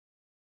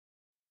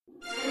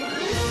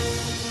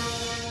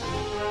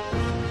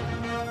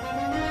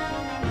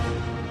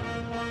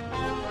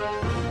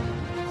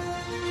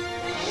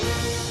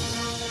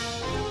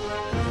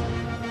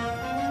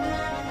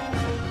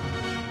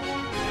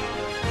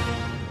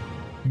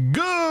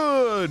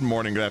Good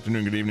morning, good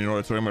afternoon, good evening, or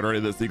it's I'm already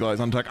this Eagle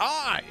Eyes on Tech.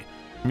 I'm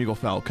Eagle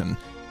Falcon.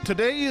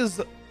 Today's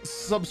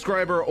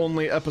subscriber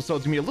only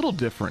episode's gonna be a little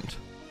different.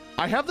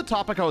 I have the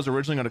topic I was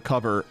originally going to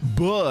cover,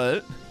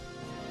 but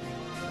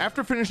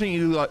after finishing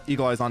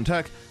Eagle Eyes on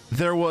Tech,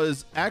 there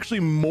was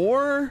actually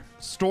more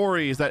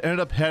stories that ended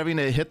up having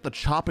to hit the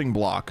chopping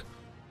block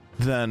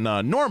than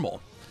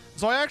normal.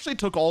 So I actually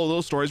took all of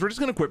those stories. We're just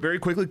going to very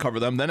quickly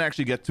cover them, then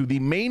actually get to the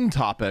main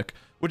topic,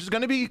 which is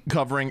going to be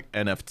covering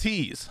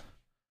NFTs.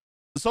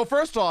 So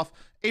first off,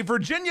 a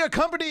Virginia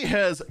company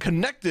has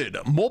connected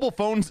mobile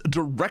phones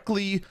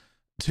directly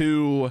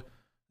to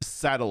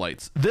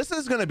satellites. This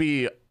is going to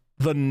be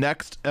the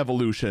next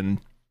evolution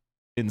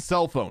in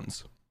cell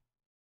phones.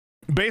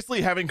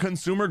 Basically having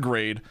consumer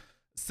grade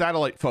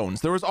satellite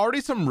phones. There was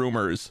already some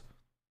rumors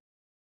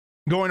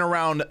going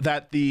around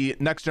that the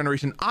next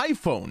generation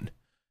iPhone,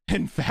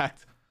 in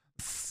fact,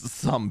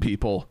 some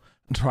people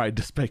tried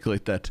to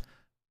speculate that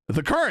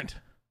the current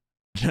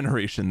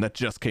generation that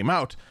just came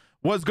out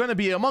was going to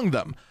be among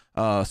them.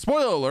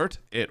 Spoiler alert,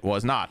 it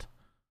was not.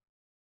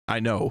 I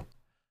know.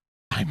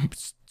 I'm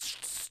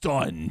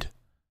stunned.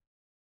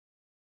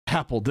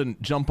 Apple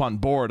didn't jump on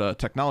board a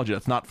technology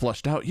that's not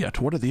fleshed out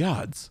yet. What are the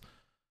odds?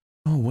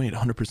 Oh, wait,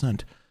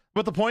 100%.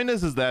 But the point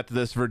is that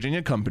this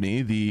Virginia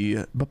company,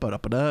 the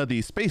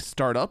space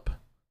startup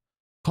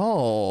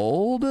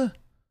called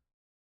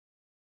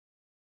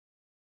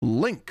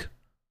Lynk,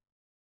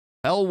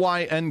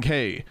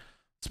 L-Y-N-K,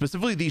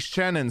 specifically the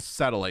Shannon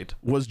satellite,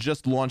 was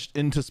just launched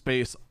into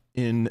space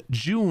in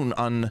June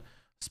on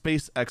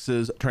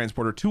SpaceX's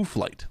Transporter 2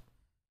 flight.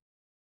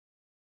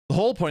 The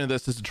whole point of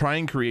this is to try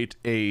and create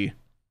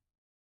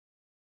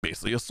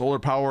basically a solar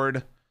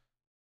powered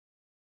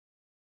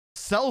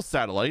cell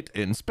satellite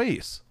in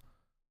space.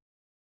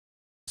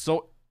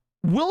 So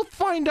we'll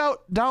find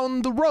out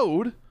down the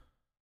road,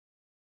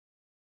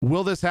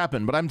 will this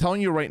happen? But I'm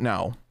telling you right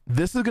now,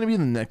 this is going to be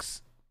the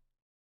next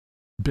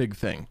big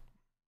thing.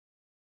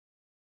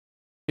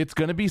 It's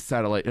going to be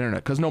satellite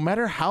internet, because no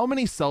matter how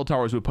many cell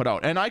towers we put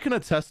out, and I can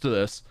attest to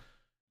this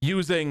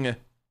using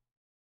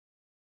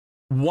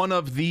one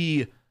of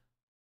the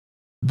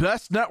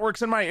best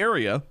networks in my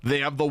area. They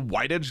have the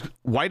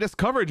widest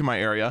coverage in my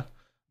area,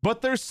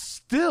 but there's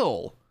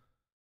still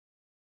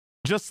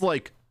just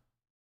like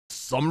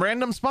some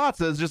random spots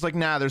that's just like,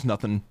 nah, there's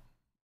nothing.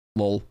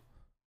 Lol.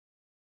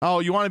 Oh,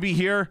 you want to be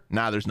here?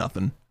 Nah, there's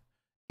nothing.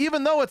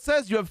 Even though it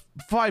says you have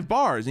 5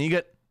 bars and you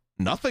get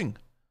nothing.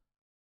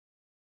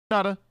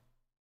 Nada.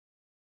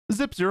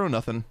 Zip, zero,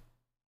 nothing.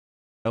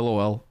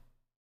 LOL.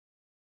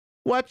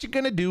 What you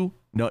gonna do?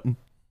 Nothing.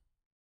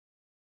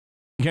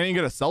 You can't even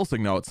get a cell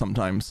signal out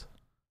sometimes.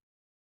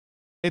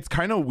 It's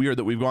kind of weird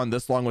that we've gone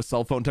this long with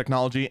cell phone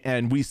technology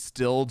and we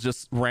still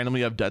just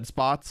randomly have dead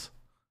spots,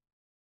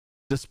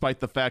 despite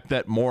the fact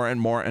that more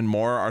and more and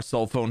more our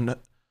cell phone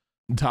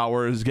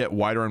towers get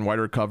wider and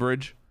wider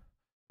coverage.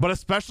 But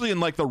especially in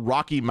like the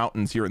Rocky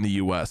Mountains here in the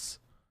US,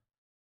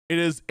 it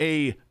is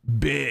a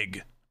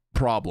big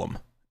problem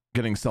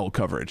getting cell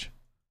coverage.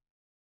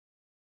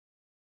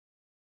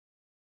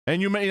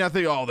 And you may not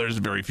think, oh, there's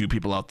very few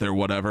people out there,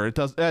 whatever. It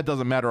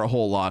doesn't matter a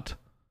whole lot.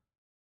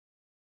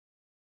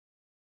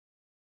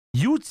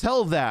 You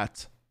tell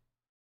that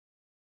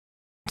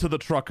to the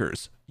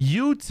truckers.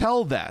 You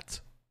tell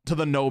that to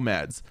the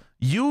nomads.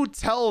 You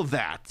tell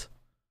that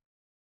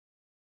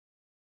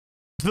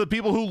to the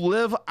people who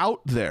live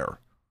out there,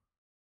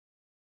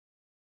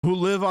 who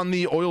live on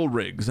the oil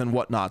rigs and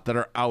whatnot that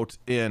are out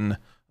in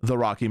the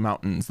Rocky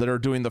Mountains, that are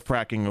doing the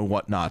fracking and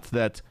whatnot,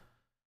 that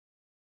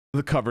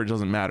the coverage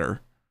doesn't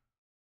matter.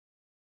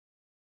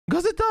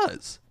 Because it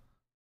does.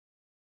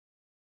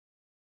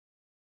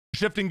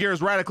 Shifting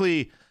gears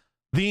radically,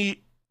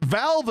 the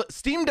Valve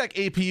Steam Deck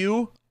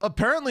APU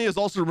apparently is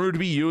also rumored to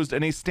be used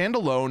in a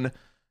standalone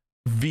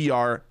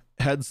VR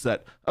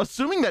headset.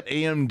 Assuming that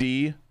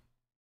AMD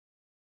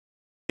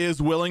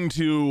is willing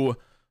to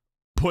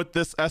put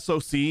this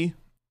SoC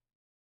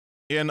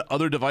in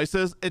other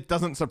devices, it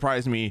doesn't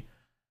surprise me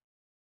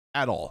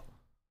at all.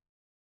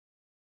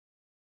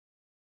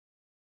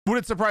 Would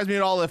it surprise me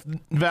at all if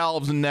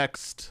Valve's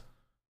next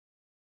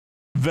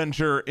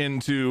venture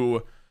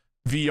into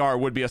VR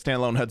would be a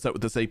standalone headset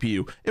with this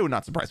APU? It would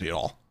not surprise me at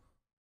all.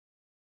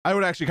 I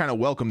would actually kind of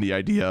welcome the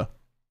idea,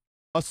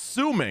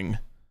 assuming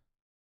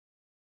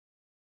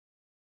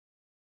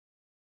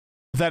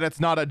that it's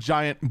not a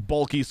giant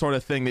bulky sort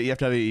of thing that you have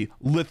to have a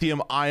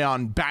lithium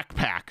ion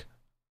backpack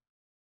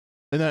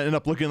and then end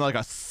up looking like a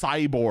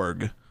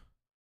cyborg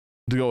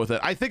to go with it.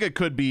 I think it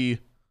could be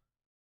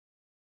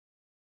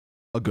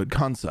a good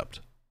concept.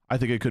 I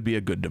think it could be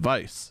a good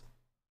device.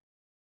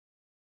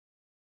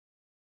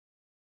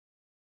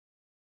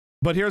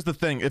 But here's the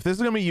thing. If this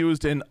is going to be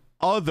used in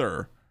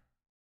other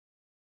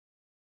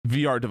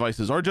VR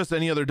devices or just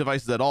any other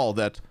devices at all,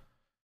 that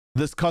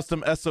this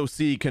custom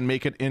SoC can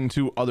make it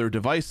into other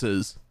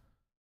devices,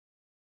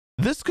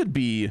 this could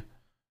be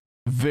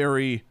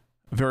very,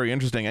 very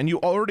interesting. And you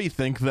already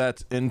think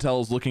that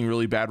Intel's looking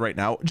really bad right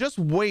now. Just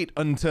wait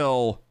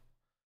until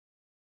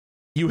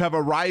you have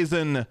a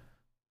Ryzen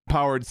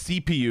powered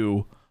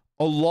CPU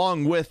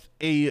along with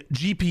a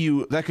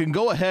GPU that can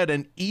go ahead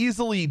and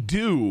easily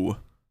do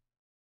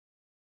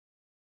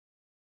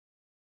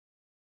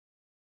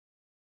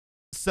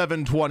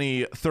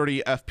 720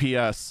 30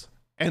 FPS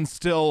and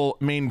still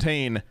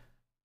maintain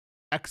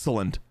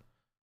excellent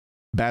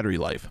battery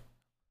life.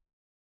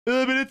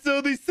 But it's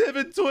only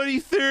 720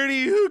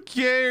 30. Who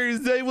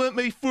cares? I want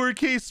my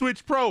 4K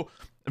Switch Pro.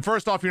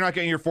 First off, you're not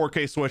getting your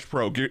 4K Switch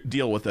Pro.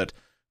 Deal with it.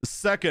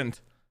 Second,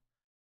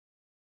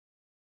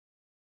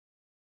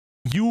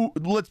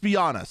 let's be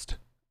honest.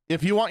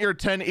 If you want your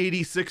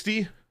 1080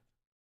 60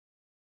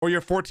 or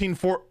your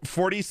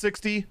 1440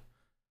 60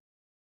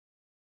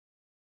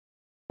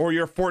 or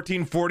your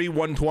 1440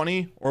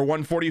 120 or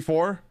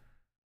 144,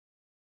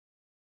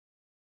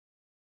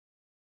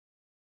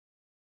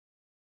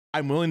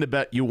 I'm willing to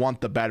bet you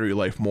want the battery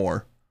life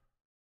more.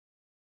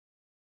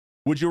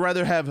 Would you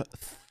rather have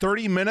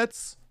 30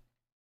 minutes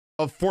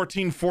of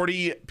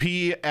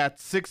 1440p at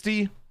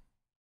 60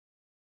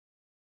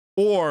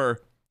 or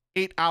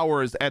 8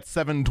 hours at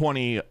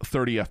 720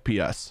 30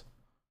 FPS?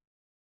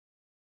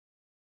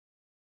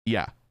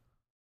 Yeah,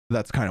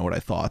 that's kind of what I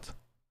thought.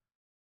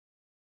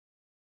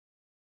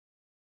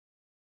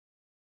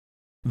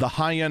 The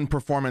high-end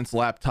performance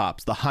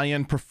laptops, the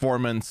high-end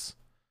performance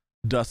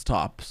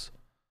desktops,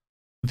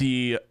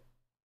 the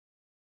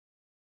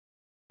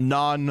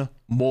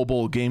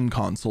non-mobile game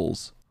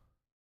consoles,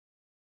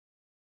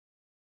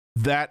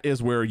 that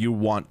is where you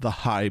want the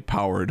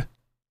high-powered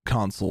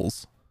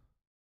consoles.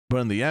 But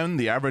in the end,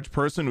 the average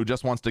person who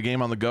just wants to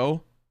game on the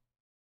go,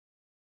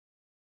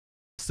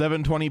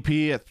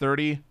 720p at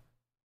 30,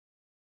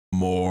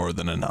 more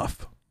than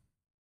enough.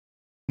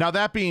 Now,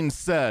 that being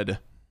said,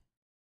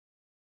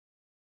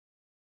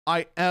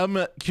 I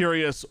am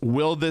curious,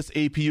 will this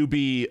APU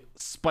be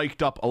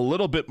spiked up a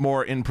little bit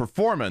more in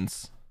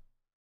performance?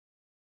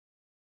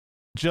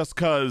 Just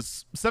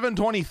because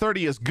 720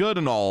 30 is good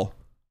and all,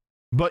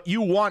 but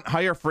you want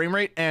higher frame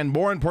rate, and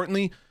more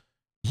importantly,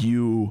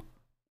 you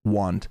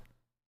want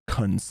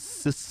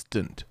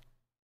consistent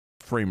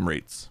frame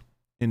rates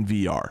in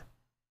VR.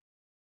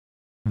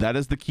 That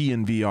is the key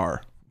in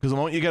VR, because the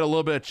moment you get a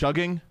little bit of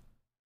chugging,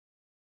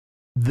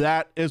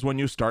 that is when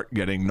you start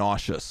getting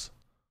nauseous.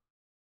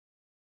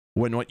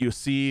 When what you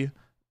see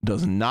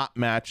does not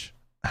match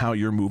how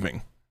you're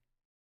moving.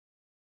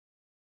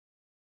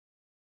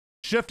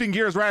 Shifting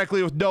gears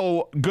radically with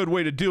no good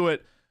way to do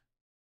it,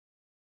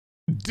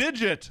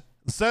 Digit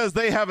says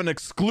they have an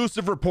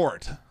exclusive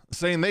report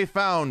saying they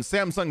found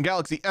Samsung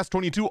Galaxy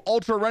S22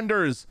 Ultra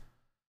renders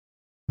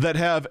that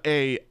have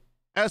a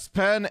S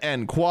Pen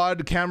and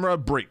quad camera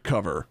break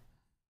cover.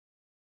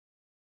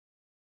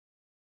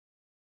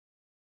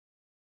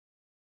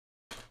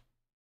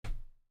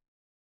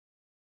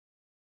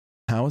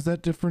 How is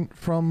that different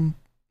from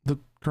the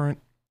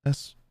current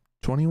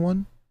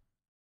S21?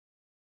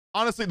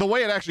 Honestly, the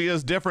way it actually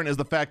is different is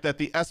the fact that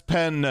the S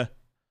Pen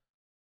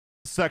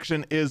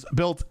section is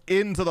built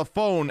into the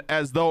phone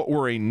as though it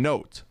were a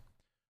Note,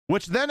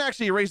 which then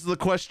actually raises the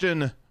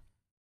question,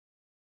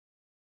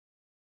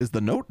 is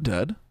the Note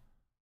dead?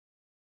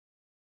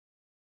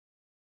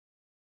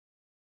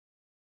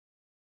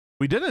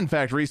 We did in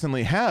fact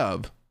recently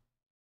have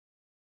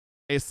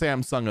a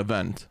Samsung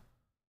event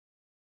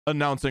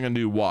announcing a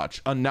new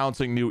watch,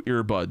 announcing new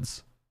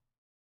earbuds,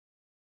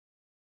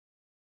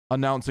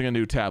 announcing a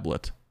new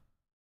tablet.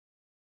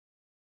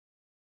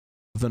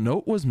 The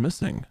Note was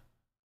missing.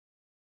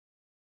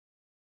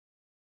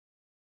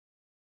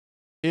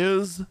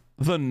 Is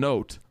the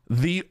Note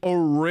the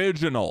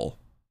original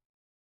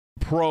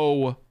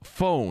Pro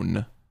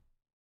phone,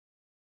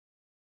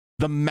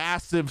 the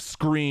massive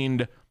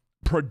screened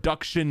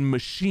production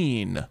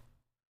machine,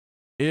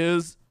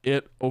 is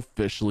it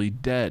officially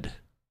dead?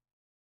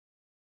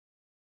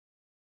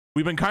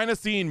 We've been kind of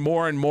seeing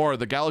more and more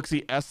the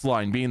Galaxy S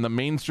line being the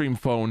mainstream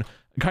phone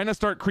kind of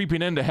start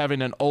creeping into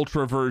having an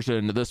Ultra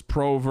version, this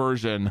Pro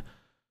version,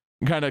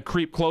 kind of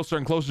creep closer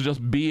and closer to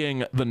just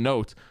being the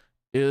Note.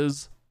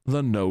 Is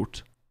the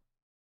Note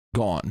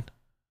gone?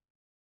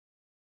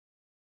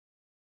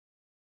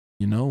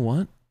 You know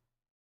what?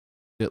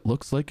 It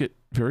looks like it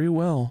very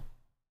well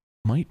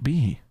might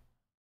be.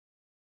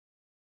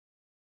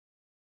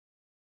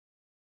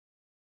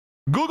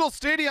 Google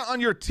Stadia on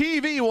your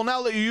TV will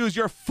now let you use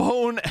your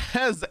phone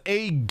as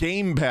a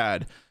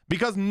gamepad,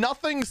 because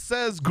nothing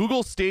says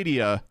Google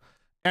Stadia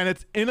and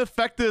its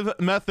ineffective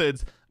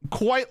methods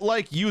quite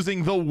like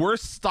using the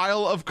worst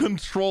style of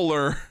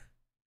controller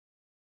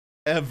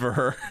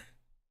ever.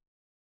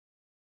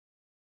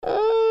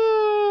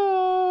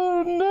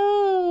 Oh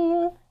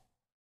no.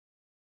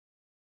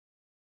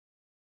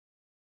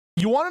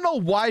 You want to know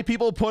why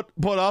people put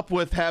up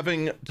with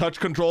having touch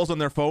controls on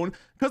their phone?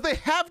 Because they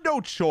have no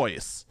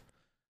choice.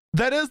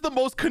 That is the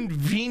most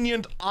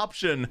convenient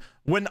option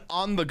when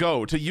on the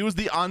go, to use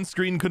the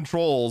on-screen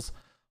controls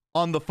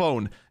on the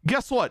phone.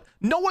 Guess what?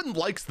 No one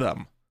likes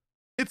them.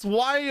 It's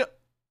why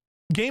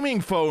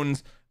gaming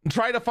phones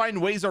try to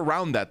find ways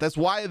around that. That's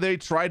why they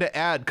try to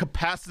add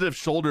capacitive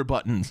shoulder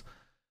buttons.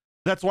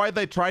 That's why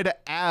they try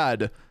to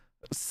add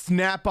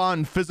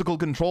snap-on physical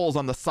controls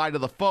on the side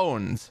of the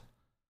phones.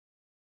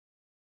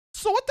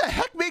 So what the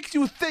heck makes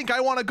you think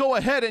I want to go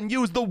ahead and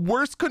use the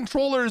worst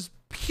controllers,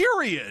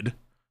 period,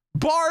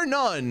 bar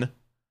none,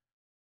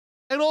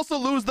 and also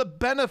lose the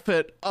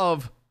benefit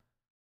of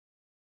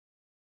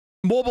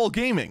mobile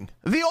gaming?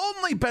 The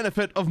only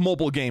benefit of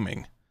mobile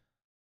gaming.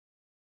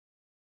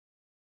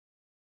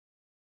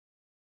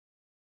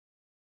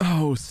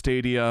 Oh,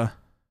 Stadia.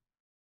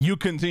 You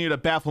continue to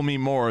baffle me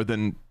more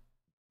than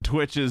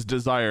Twitch's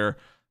desire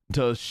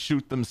to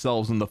shoot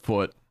themselves in the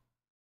foot.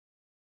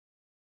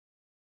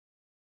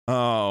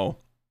 Oh.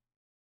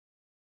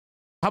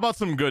 How about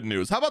some good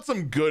news? How about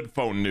some good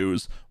phone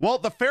news? Well,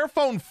 the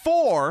Fairphone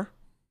 4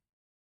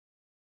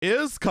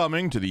 is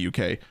coming to the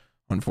UK,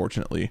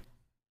 unfortunately.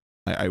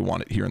 I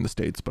want it here in the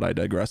States, but I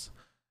digress.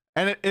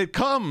 And it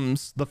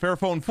comes, the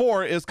Fairphone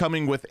 4 is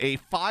coming with a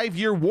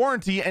 5-year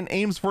warranty and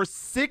aims for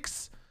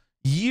 6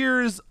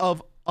 years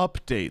of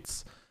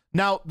updates.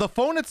 Now, the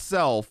phone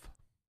itself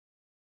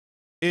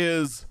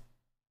is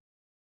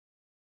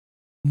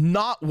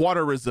not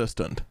water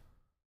resistant.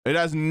 It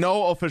has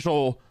no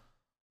official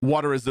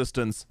water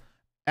resistance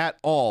at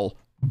all.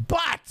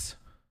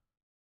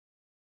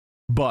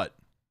 But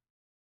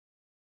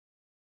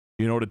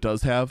you know what it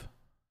does have?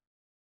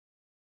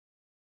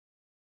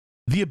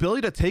 The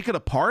ability to take it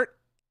apart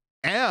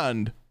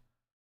and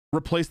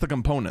replace the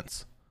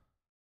components.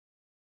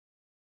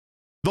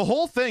 The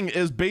whole thing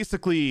is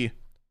basically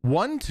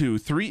 1, 2,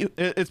 3.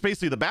 It's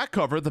basically the back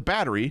cover, the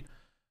battery,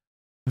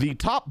 the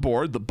top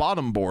board, the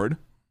bottom board,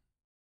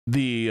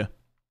 the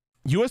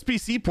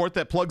USB-C port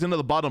that plugs into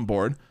the bottom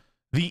board,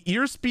 the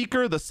ear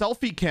speaker, the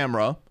selfie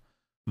camera,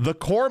 the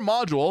core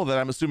module that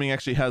I'm assuming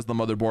actually has the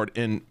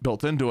motherboard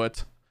built into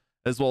it,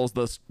 as well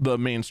as the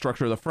main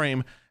structure of the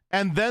frame,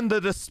 and then the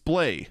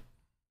display.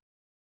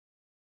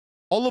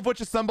 All of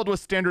which assembled with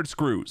standard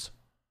screws.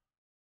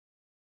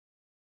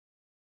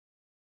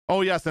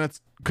 Oh yes, and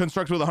it's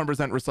constructed with 100%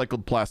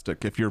 recycled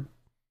plastic if you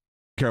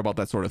care about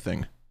that sort of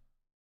thing.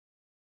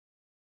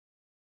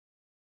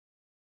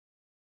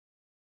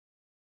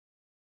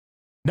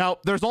 Now,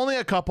 there's only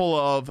a couple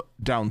of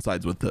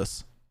downsides with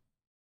this.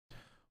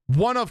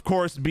 One, of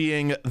course,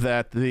 being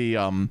that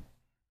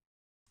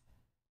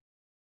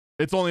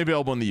it's only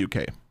available in the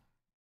UK.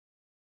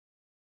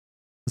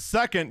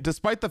 Second,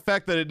 despite the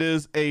fact that it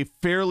is a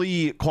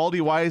fairly,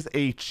 quality-wise,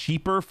 a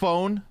cheaper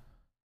phone,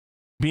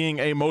 being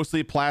a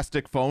mostly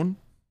plastic phone,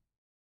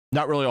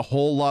 not really a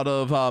whole lot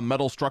of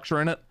metal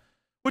structure in it,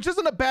 which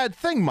isn't a bad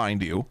thing,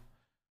 mind you.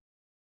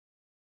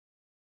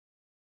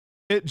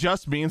 It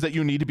just means that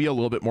you need to be a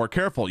little bit more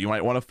careful. You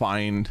might want to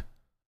find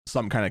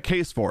some kind of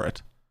case for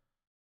it.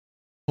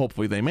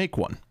 Hopefully they make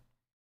one.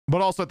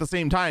 But also at the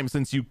same time,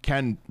 since you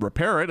can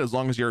repair it, as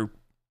long as you're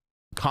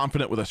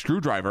confident with a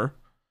screwdriver,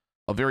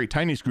 a very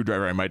tiny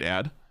screwdriver, I might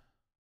add,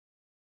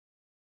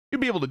 you'd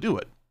be able to do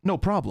it. No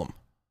problem.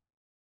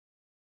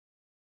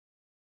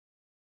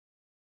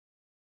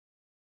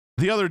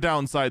 The other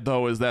downside,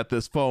 though, is that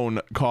this phone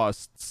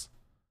costs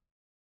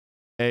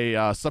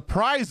a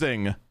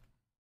surprising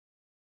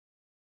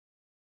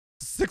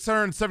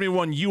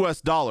 $671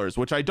 US,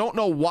 which I don't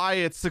know why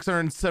it's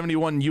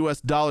 $671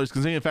 US,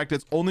 considering the fact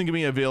it's only going to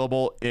be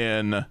available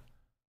in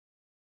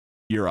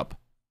Europe.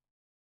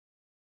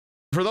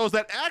 For those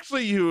that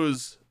actually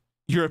use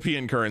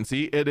European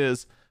currency, it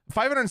is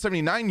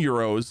 579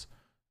 euros,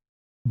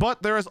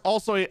 but there is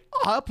also a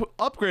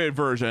upgraded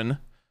version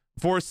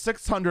for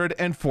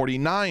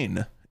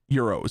 649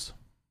 euros.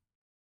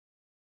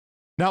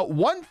 Now,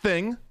 one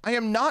thing I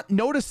am not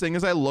noticing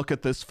as I look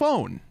at this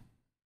phone,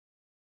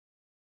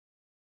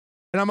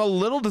 and I'm a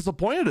little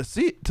disappointed to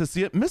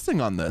see it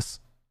missing on this.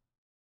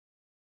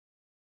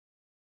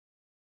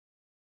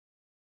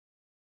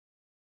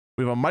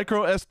 We have a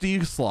micro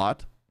SD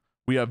slot.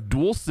 We have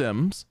dual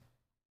SIMs.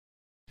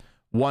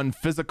 One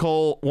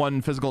physical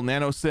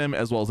nano SIM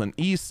as well as an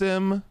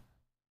eSIM.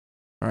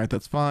 All right,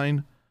 that's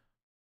fine.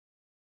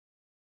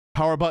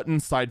 Power button,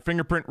 side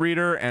fingerprint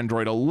reader,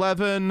 Android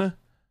 11.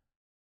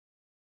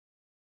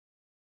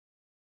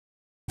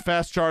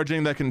 Fast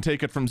charging that can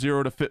take it from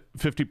 0 to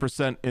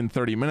 50% in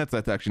 30 minutes.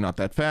 That's actually not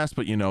that fast,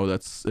 but you know,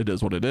 it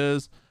is what it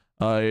is.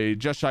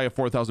 Just shy of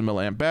 4,000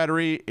 milliamp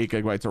battery, 8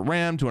 gigabytes of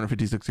RAM,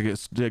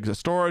 256 gigs of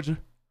storage.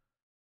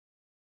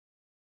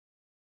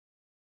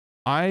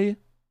 I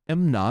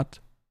am not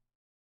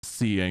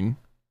seeing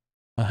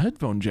a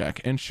headphone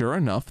jack, and sure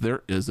enough,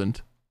 there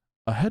isn't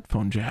a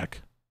headphone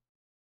jack.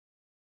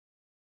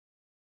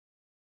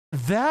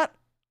 That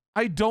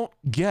I don't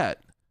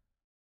get.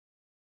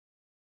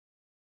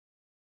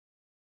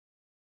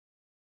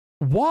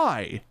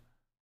 Why?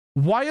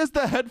 Why is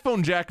the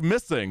headphone jack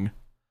missing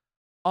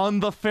on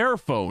the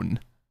Fairphone?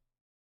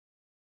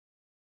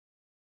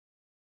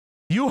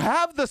 You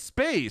have the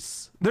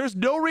space. There's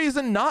no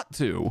reason not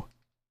to.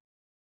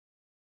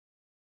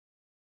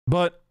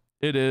 But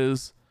it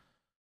is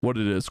what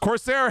it is.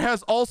 Corsair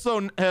has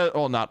also,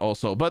 well, not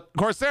also, but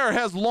Corsair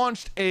has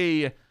launched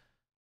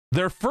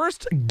their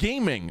first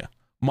gaming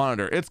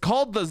monitor. It's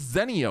called the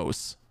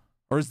Xenios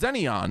or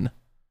Xenion.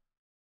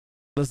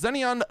 the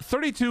Xenon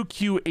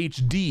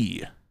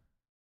 32QHD.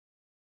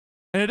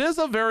 And it is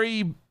a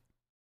very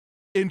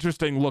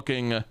interesting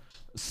looking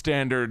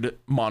standard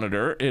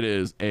monitor. It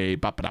is a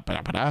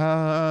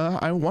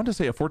I want to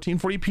say a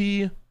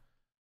 1440p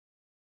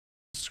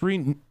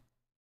screen,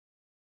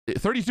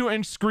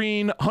 32-inch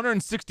screen,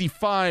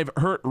 165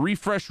 hertz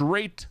refresh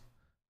rate.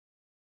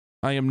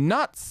 I am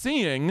not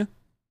seeing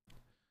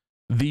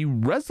the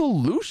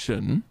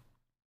resolution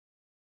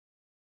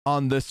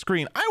on this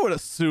screen. I would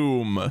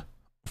assume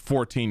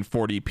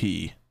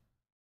 1440p.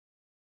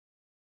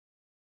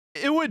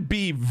 It would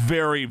be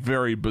very,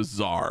 very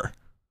bizarre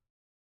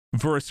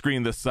for a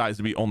screen this size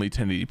to be only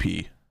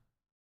 1080p.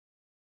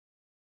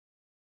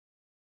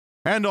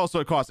 And also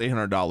it costs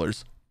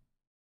 $800.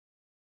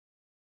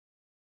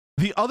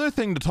 The other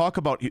thing to talk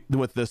about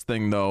with this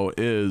thing, though,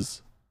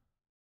 is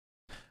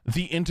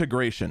the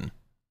integration.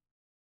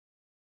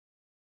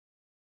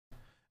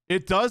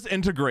 It does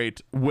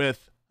integrate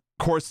with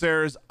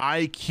Corsair's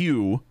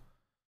iCUE,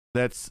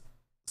 that's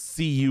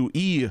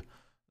CUE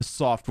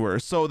software,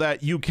 so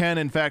that you can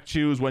in fact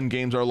choose when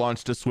games are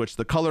launched to switch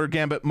the color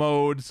gambit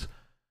modes,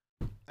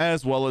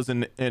 as well as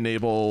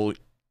enable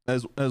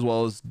as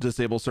well as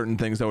disable certain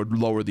things that would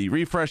lower the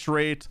refresh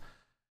rate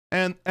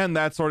and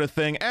that sort of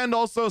thing. And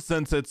also,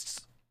 since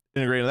it's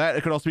integrated with that,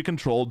 it could also be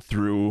controlled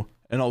through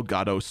an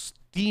Elgato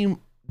Stream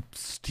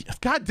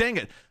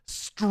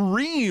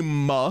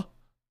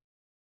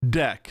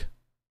Deck.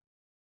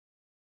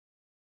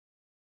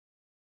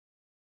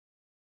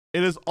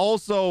 It is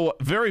also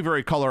very,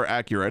 very color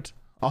accurate.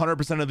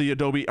 100% of the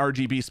Adobe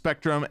RGB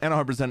spectrum and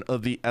 100%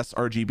 of the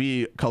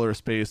sRGB color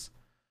space,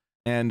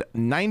 and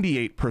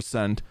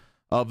 98%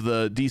 of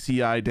the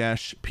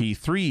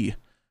DCI-P3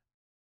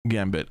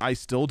 gambit. I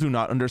still do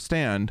not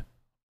understand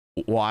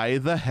why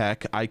the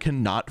heck I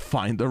cannot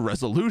find the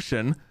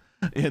resolution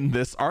in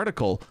this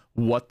article.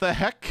 What the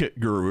heck, Kit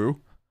Guru?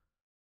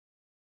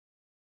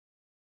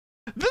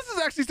 This is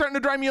actually starting to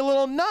drive me a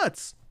little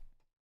nuts.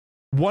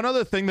 One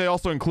other thing they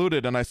also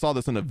included, and I saw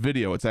this in a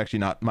video, it's actually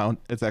not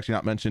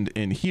mentioned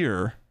in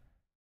here,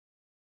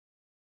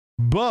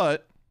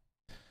 but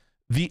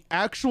the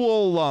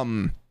actual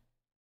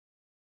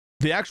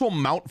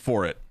mount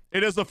for it,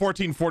 it is a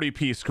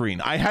 1440p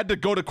screen. I had to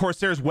go to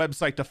Corsair's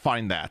website to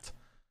find that.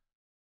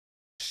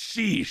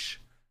 Sheesh.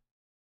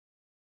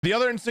 The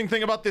other interesting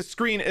thing about this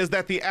screen is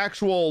that the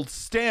actual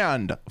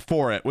stand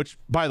for it, which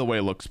by the way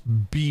looks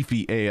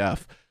beefy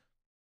AF,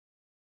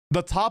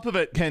 the top of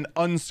it can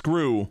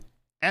unscrew,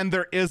 and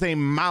there is a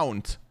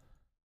mount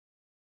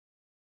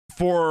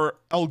for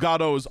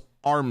Elgato's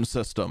ARM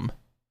system.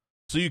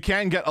 So you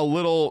can get a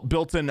little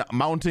built-in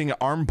mounting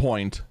arm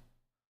point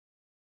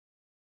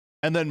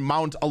and then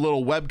mount a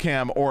little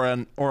webcam or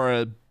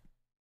a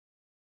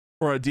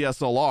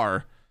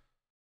DSLR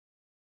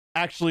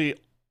actually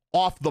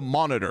off the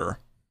monitor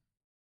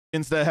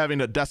instead of having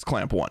a desk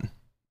clamp one.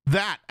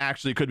 That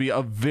actually could be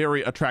a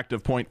very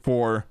attractive point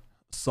for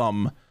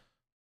some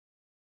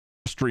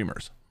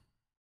streamers.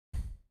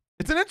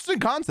 It's an interesting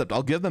concept,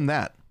 I'll give them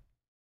that.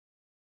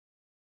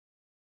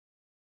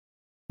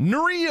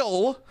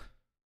 Nreal,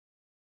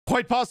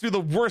 quite possibly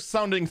the worst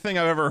sounding thing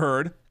I've ever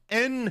heard.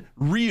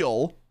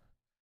 Nreal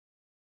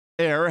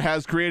Air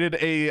has created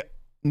a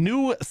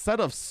new set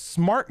of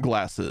smart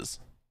glasses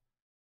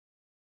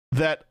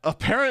that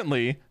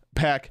apparently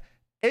pack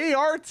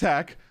AR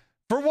tech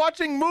for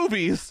watching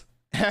movies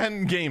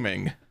and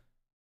gaming.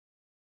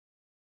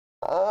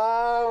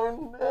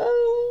 Oh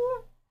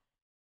no.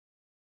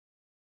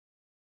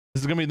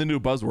 This is gonna be the new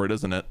buzzword,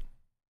 isn't it?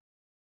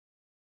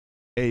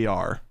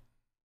 AR.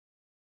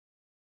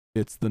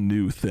 It's the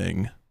new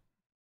thing.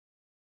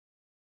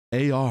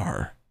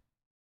 AR.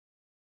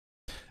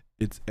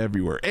 It's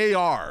everywhere.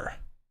 AR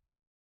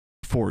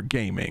for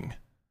gaming.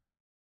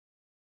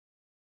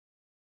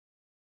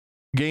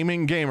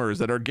 Gaming gamers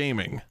that are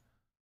gaming.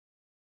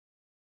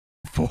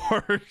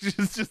 For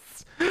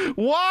just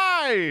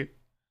why?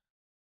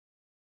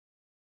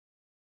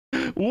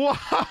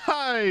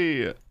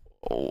 Why?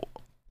 Oh.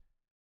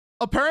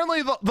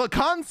 Apparently the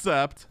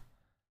concept,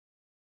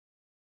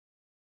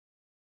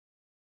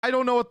 I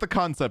don't know what the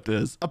concept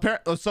is.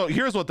 So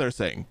here's what they're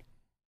saying.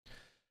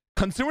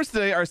 Consumers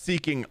today are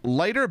seeking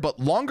lighter but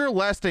longer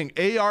lasting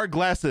AR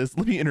glasses.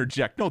 Let me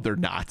interject. No, they're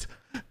not.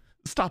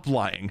 Stop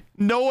lying.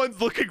 No one's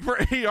looking for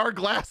AR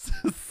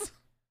glasses.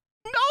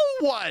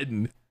 No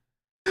one.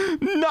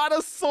 Not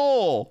a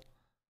soul.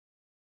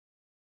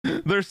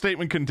 Their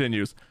statement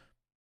continues.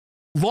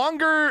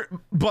 Longer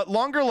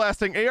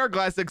lasting AR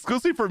glasses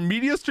exclusively for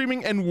media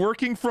streaming and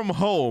working from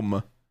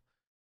home.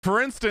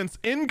 For instance,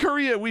 in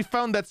Korea, we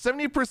found that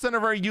 70%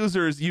 of our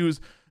users use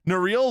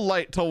Nreal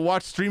Lite to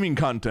watch streaming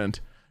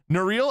content.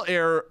 Nreal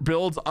Air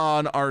builds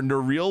on our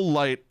Nreal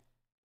Lite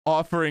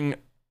offering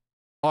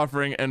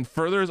and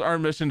furthers our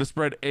mission to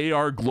spread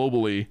AR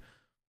globally.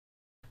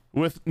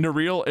 With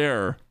Nreal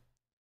Air,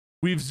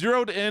 we've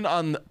zeroed in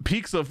on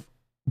peaks of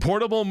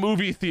portable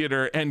movie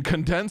theater and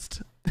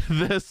condensed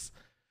this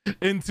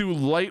into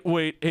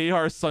lightweight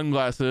AR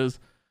sunglasses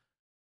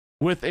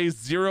with a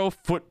 0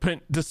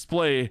 footprint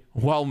display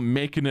while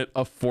making it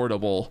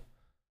affordable.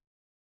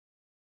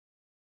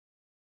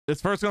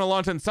 It's first going to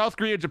launch in South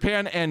Korea,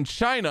 Japan, and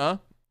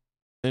China,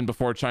 and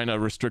before China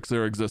restricts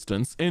their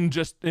existence, in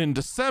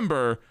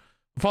December,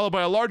 followed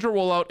by a larger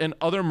rollout in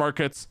other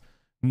markets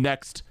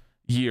next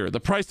year. The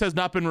price has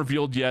not been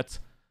revealed yet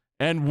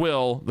and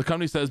will, the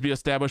company says, be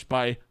established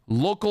by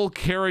local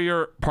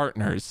carrier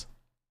partners.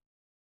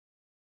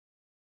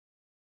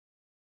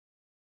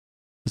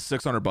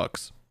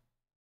 $600.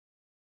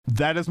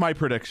 That is my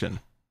prediction.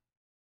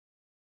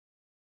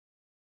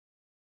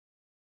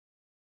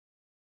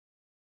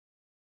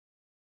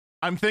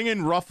 I'm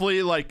thinking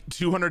roughly like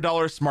 $200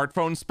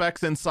 smartphone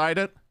specs inside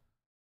it.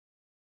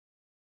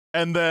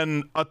 And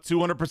then a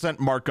 200%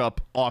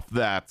 markup off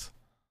that.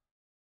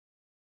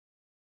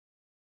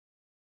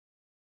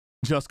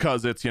 Just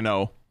because it's, you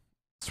know,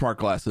 smart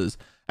glasses.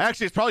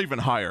 Actually, it's probably even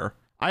higher.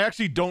 I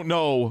actually don't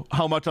know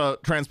how much a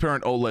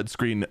transparent OLED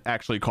screen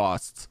actually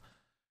costs.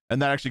 And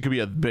that actually could be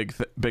a big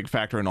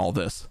factor in all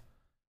this.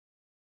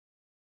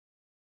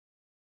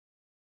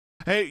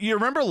 Hey, you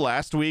remember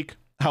last week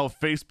how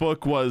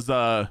Facebook was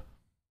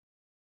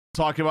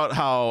talking about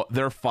how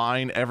they're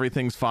fine,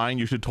 everything's fine.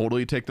 You should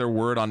totally take their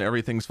word on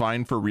everything's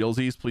fine for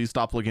realsies. Please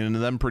stop looking into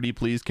them. Pretty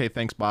please. Okay,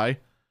 thanks, bye.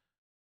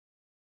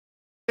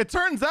 It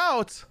turns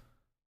out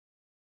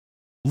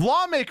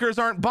lawmakers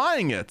aren't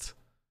buying it.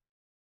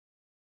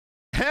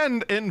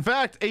 And in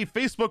fact, a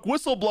Facebook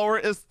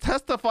whistleblower is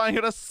testifying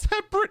at a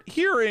separate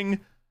hearing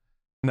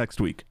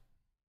next week.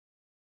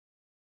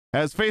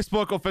 As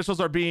Facebook officials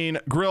are being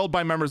grilled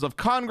by members of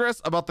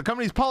Congress about the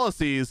company's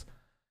policies,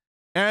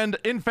 and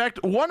in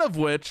fact, one of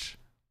which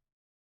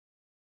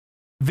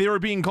they were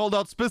being called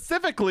out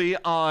specifically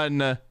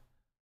on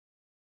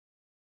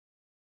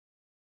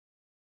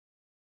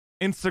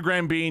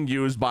Instagram being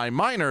used by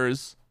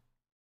minors,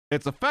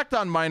 its effect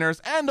on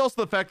minors, and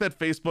also the fact that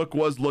Facebook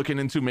was looking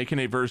into making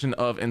a version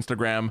of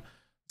Instagram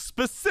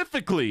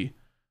specifically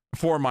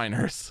for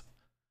minors.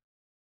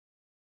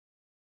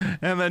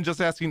 And then just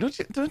asking, don't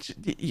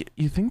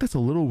you think that's a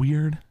little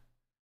weird?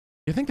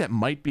 You think that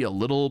might be a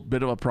little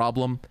bit of a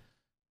problem?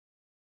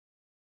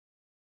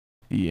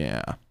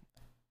 Yeah.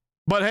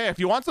 But hey, if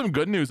you want some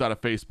good news out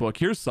of Facebook,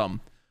 here's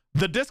some.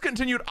 The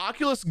discontinued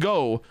Oculus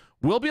Go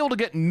will be able to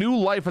get new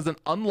life as an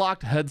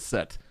unlocked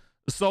headset.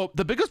 So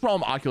the biggest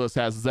problem Oculus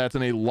has is that it's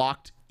in a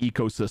locked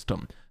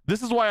ecosystem.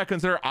 This is why I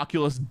consider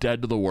Oculus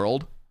dead to the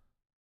world,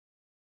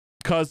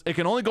 because it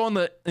can only go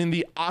in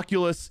the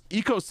Oculus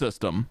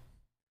ecosystem,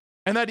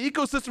 and that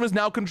ecosystem is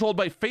now controlled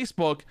by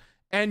Facebook,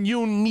 and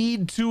you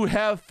need to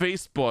have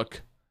Facebook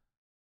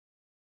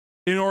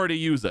in order to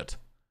use it.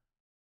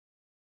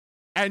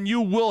 And you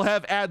will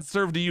have ads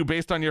served to you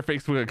based on your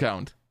Facebook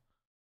account.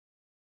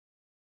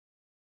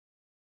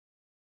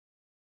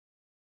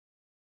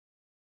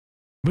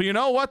 But you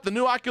know what? The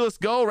new Oculus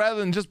Go, rather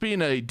than just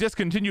being a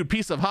discontinued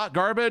piece of hot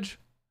garbage,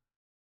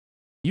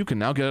 you can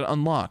now get it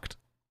unlocked.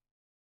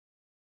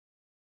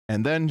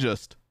 And then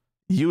just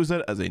use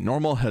it as a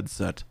normal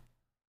headset.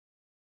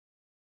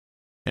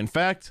 In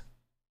fact,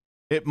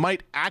 it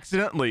might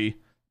accidentally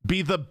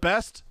be the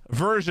best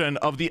version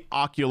of the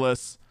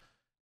Oculus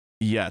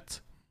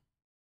yet.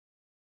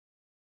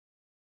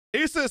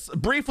 Asus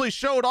briefly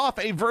showed off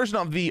a version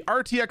of the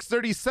RTX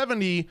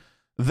 3070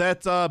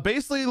 that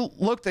basically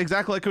looked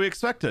exactly like we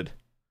expected.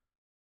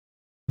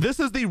 This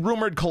is the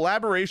rumored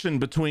collaboration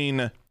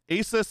between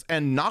Asus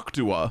and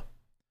Noctua.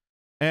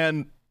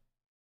 And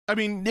I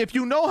mean, if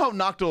you know how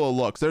Noctua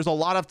looks, there's a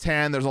lot of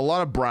tan, there's a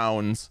lot of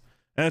browns,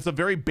 and it's a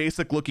very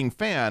basic looking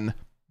fan,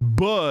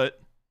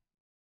 but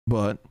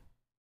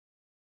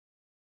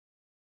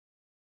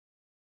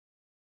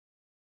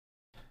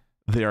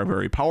they are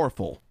very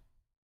powerful.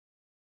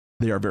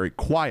 They are very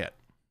quiet.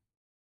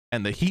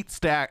 And the heat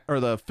stack, or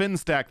the fin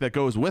stack that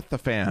goes with the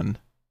fan,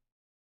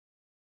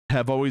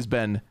 have always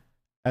been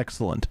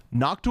excellent.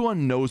 Noctua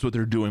knows what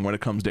they're doing when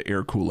it comes to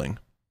air cooling.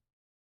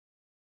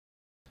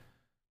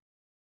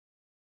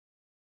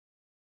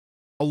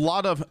 A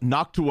lot of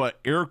Noctua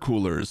air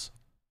coolers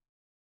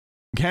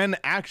can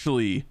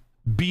actually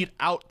beat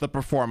out the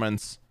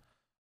performance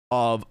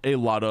of a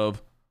lot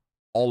of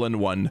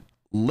all-in-one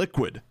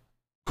liquid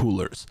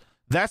coolers.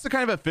 That's the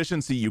kind of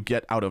efficiency you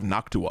get out of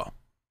Noctua.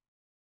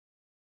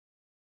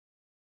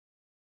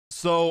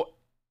 So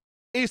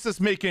Asus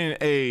making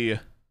a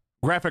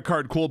graphic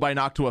card cooled by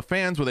Noctua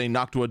fans with a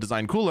Noctua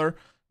design cooler,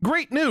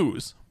 great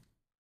news.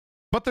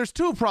 But there's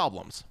two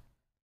problems.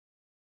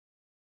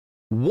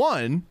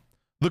 One,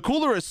 the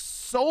cooler is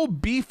so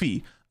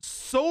beefy,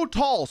 so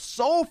tall,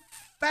 so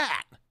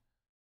fat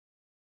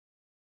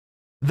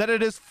that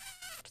it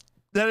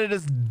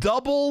is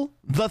double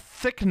the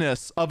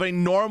thickness of a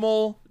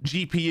normal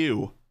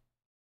GPU.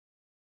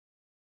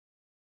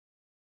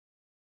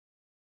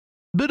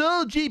 But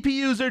all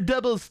GPUs are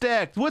double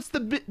stacked. What's the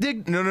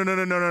big?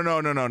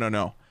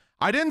 No.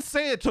 I didn't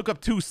say it took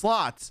up 2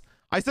 slots.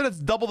 I said it's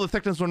double the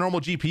thickness of a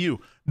normal GPU.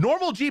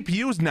 Normal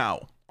GPUs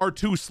now are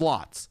 2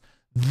 slots.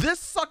 This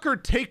sucker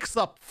takes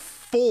up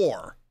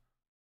 4.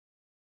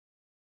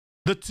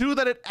 the two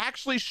that it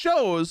actually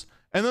shows,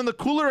 and then the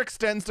cooler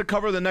extends to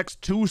cover the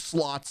next 2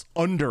 slots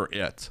under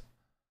it.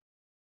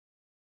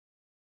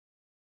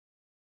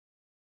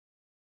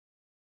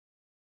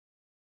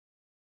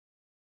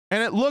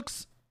 And it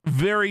looks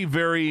very,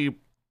 very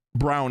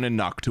brown in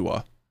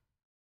Noctua.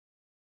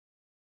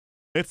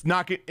 It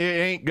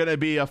ain't gonna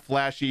be a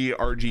flashy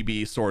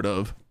RGB sort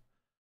of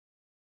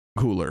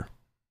cooler.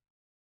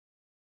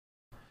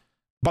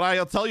 But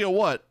I'll tell you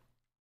what,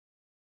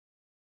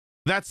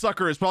 that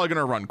sucker is probably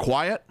gonna run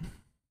quiet,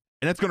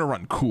 and it's gonna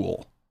run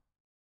cool.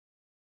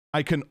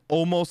 I can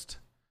almost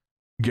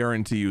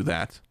guarantee you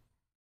that.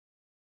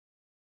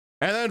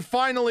 And then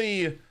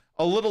finally,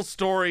 a little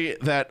story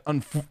that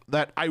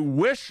I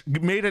wish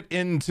made it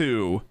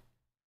into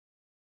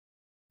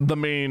the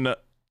main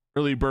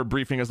early bird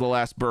briefing as the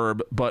last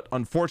burb, but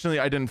unfortunately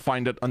I didn't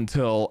find it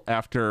until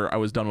after I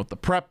was done with the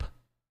prep.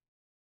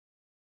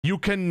 You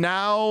can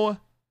now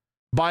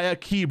buy a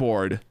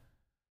keyboard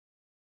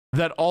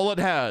that all it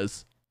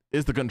has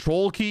is the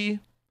control key,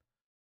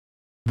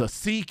 the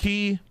C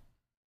key,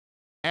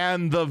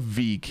 and the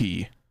V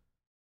key.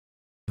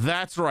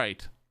 That's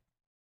right.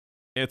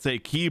 It's a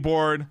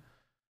keyboard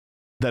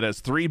that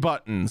has 3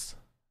 buttons,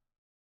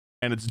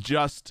 and it's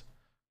just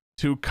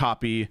to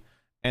copy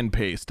and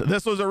paste.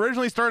 This was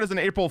originally started as an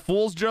April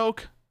Fool's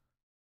joke,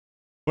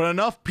 but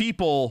enough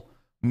people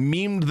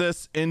memed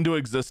this into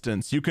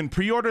existence. You can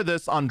pre-order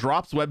this on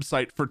Drop's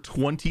website for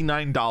 $29,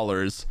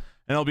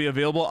 and it'll be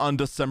available on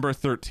December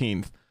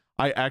 13th.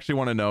 I actually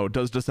want to know,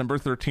 does December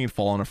 13th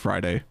fall on a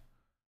Friday?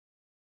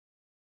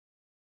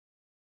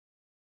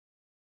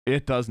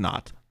 It does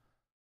not,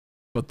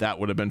 but that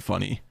would have been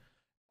funny.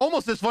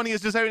 Almost as funny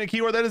as just having a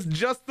keyboard that is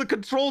just the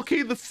control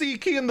key, the C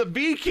key, and the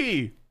V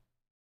key.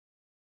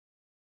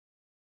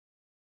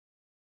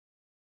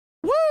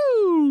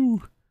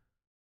 Woo!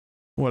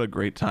 What a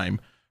great time.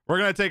 We're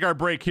going to take our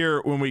break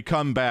here. When we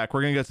come back,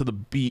 we're going to get to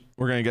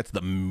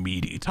the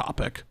meaty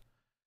topic.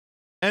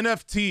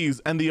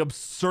 NFTs and the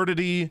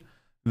absurdity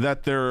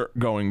that they're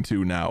going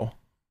to now.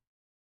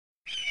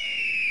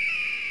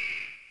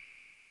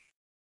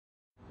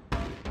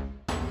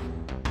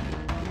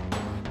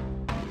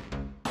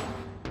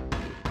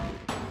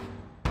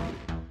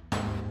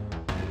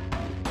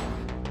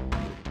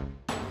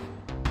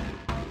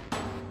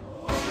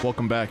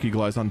 Welcome back,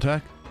 Eagle Eyes on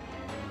Tech.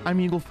 I'm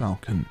Eagle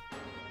Falcon.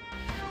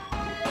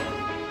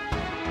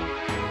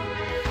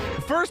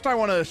 First, I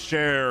want to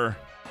share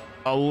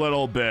a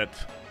little bit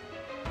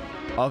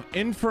of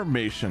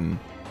information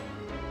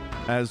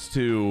as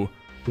to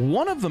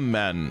one of the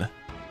men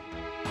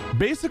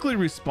basically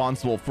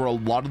responsible for a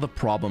lot of the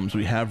problems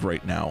we have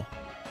right now,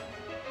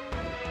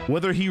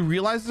 whether he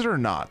realizes it or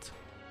not.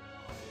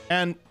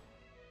 And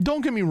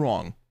don't get me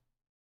wrong,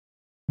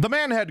 the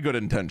man had good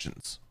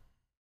intentions.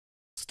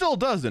 Still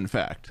does, in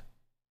fact.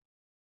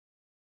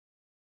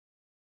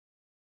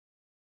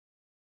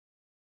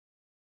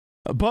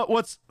 But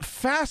what's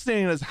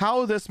fascinating is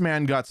how this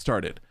man got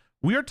started.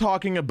 We are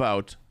talking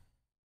about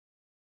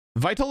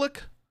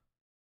Vitalik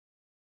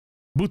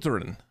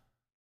Buterin,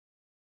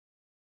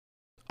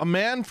 a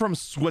man from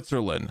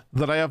Switzerland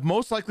that I have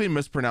most likely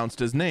mispronounced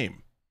his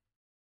name,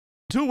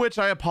 to which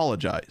I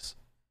apologize.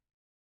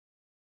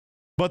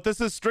 But this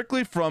is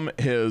strictly from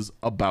his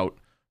About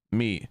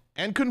Me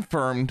and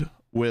confirmed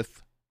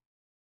with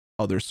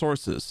other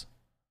sources.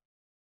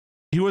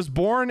 He was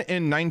born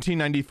in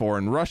 1994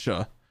 in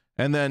Russia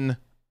and then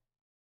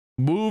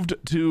moved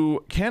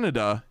to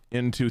Canada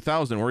in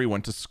 2000, where he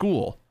went to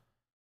school.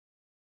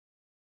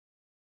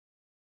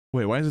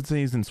 Wait, why does it say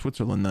he's in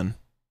Switzerland then?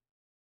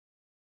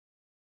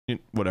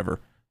 Whatever.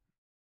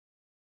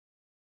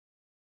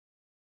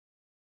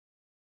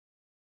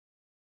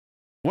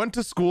 Went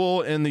to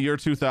school in the year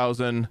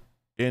 2000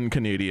 in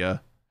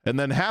Canada, and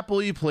then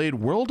happily played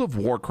World of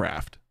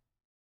Warcraft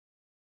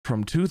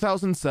from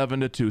 2007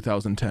 to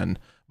 2010.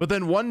 But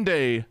then one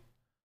day,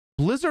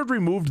 Blizzard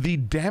removed the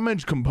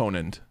damage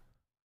component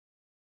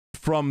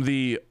from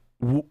the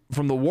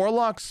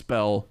Warlock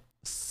spell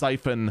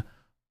Siphon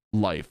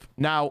Life.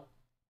 Now,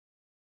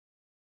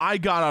 I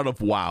got out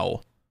of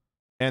WoW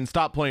and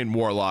stopped playing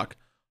Warlock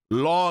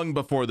long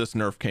before this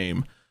nerf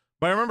came.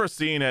 But I remember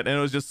seeing it, and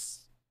it was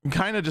just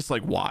kind of just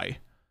like, why?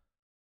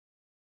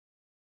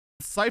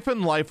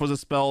 Siphon Life was a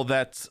spell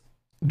that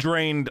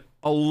drained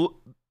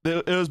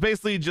it was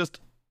basically just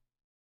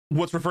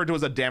what's referred to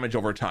as a damage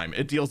over time.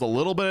 It deals a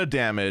little bit of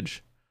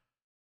damage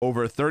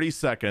over 30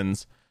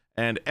 seconds,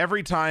 and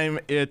every time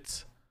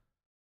it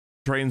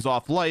drains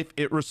off life,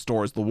 it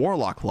restores the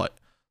Warlock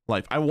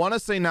life. I want to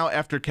say now,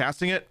 after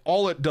casting it,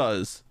 all it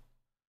does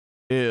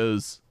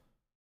is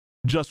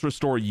just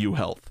restore you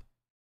health.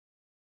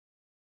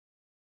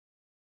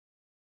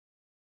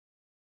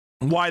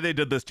 Why they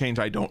did this change,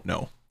 I don't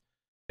know.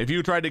 If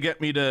you tried to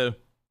get me to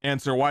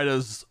answer why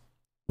does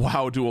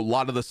WoW do a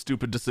lot of the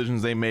stupid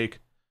decisions they make,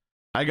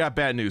 I got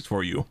bad news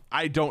for you.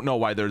 I don't know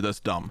why they're this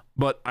dumb,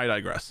 but I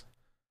digress.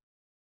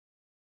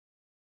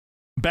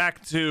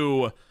 Back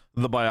to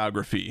the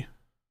biography.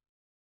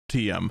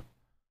 TM.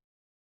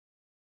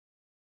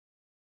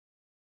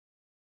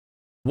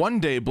 One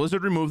day,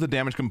 Blizzard removed the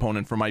damage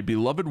component from my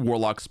beloved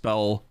Warlock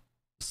spell,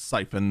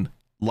 Siphon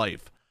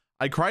Life.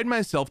 I cried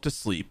myself to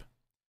sleep,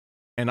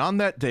 and on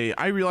that day,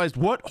 I realized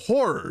what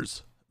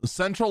horrors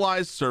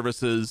centralized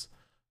services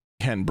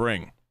can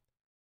bring.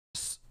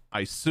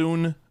 I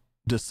soon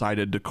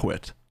decided to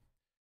quit.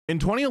 In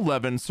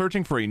 2011,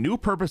 searching for a new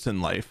purpose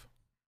in life,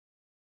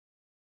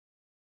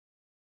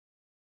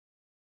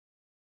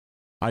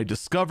 I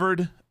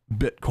discovered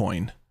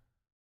Bitcoin.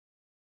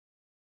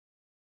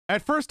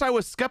 At first, I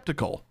was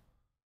skeptical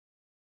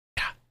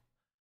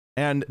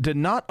and did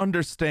not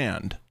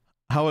understand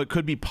how it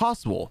could be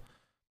possible,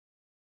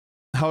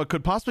 how it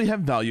could possibly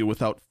have value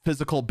without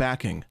physical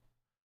backing.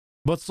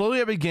 But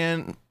slowly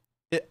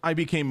I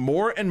became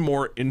more and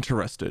more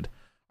interested.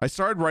 I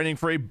started writing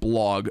for a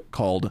blog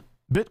called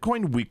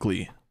Bitcoin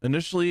Weekly,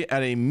 initially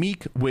at a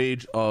meek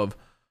wage of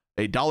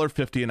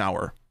 $1.50 an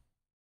hour.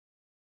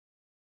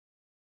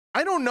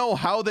 I don't know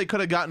how they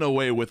could have gotten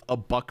away with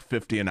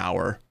 $1.50 an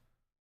hour.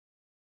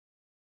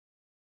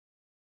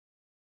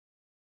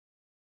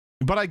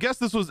 But I guess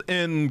this was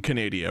in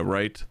Canada,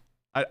 right?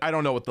 I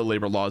don't know what the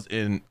labor laws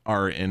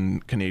are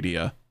in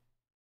Canada.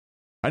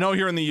 I know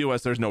here in the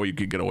US, there's no way you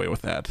could get away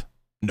with that.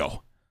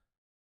 No.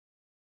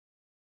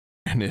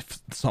 And if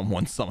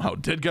someone somehow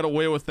did get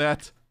away with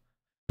that,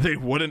 they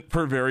wouldn't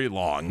for very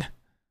long.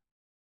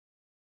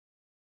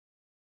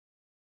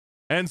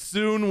 And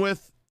soon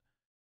with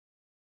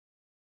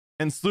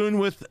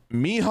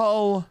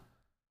Michal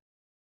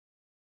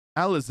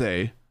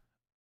Alize,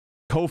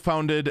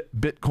 co-founded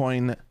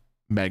Bitcoin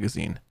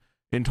Magazine.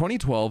 In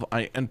 2012,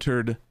 I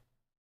entered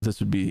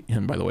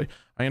the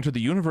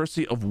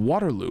University of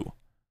Waterloo.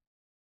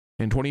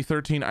 In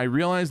 2013, I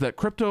realized that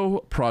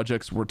crypto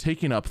projects were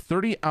taking up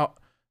 30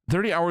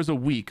 hours a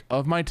week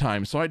of my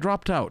time, so I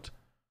dropped out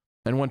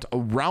and went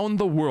around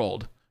the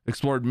world,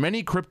 explored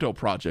many crypto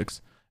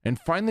projects, and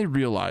finally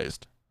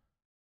realized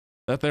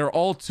that they're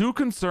all too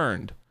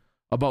concerned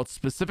about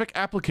specific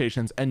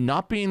applications and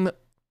not being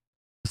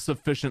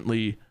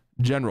sufficiently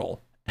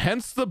general.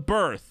 Hence the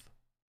birth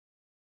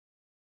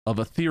of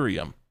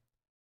Ethereum,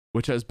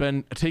 which has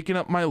been taking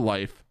up my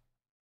life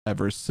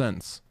ever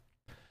since.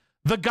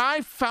 The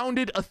guy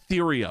founded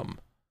Ethereum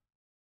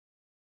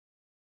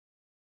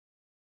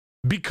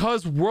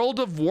because World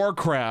of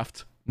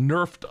Warcraft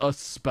nerfed a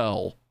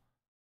spell.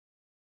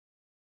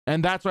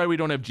 And that's why we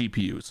don't have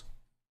GPUs.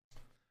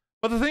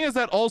 But the thing is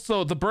that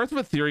also the birth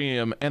of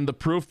Ethereum and the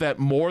proof that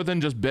more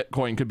than just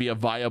Bitcoin could be a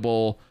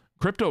viable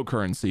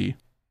cryptocurrency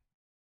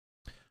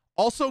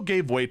also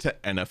gave way to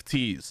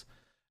NFTs.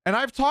 And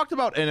I've talked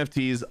about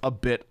NFTs a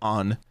bit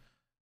on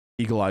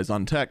Eagle Eyes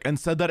on Tech and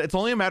said that it's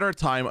only a matter of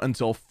time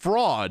until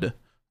fraud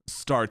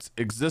starts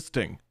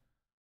existing.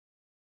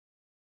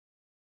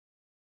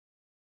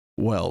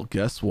 Well,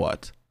 guess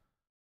what?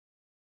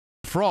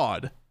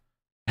 Fraud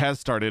has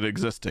started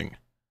existing.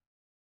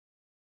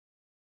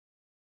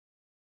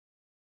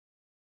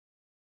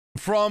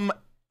 From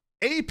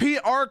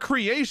APR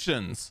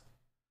Creations,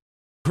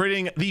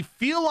 creating the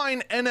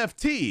Feline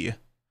NFT,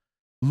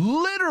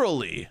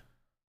 literally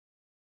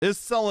is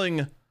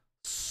selling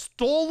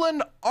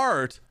stolen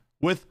art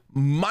with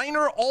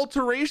minor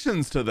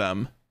alterations to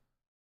them,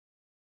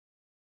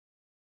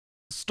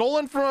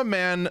 stolen from a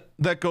man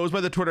that goes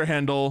by the Twitter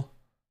handle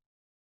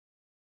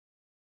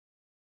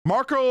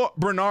Marco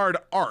Bernard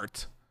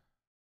Art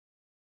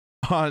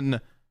on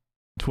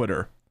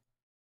Twitter.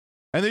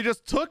 And they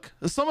just took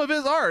some of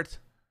his art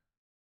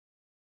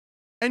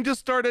and just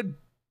started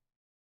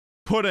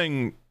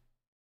putting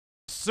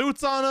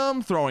suits on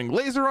them, throwing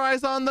laser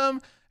eyes on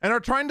them, and are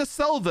trying to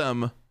sell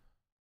them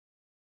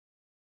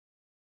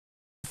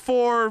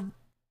for,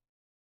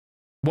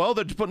 well,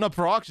 they're just putting up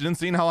for auction and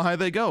seeing how high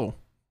they go.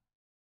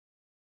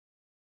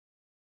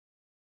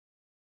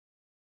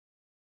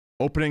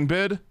 Opening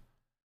bid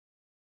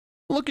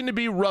looking to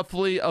be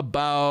roughly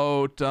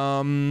about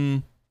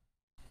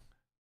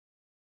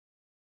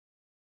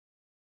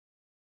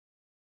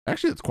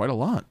actually it's quite a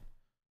lot.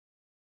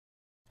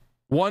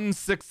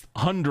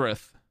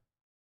 1/600th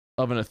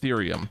of an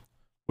Ethereum,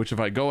 which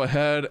if I go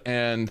ahead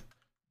and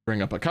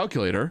bring up a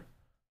calculator,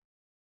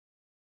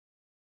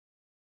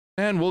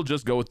 and we'll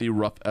just go with the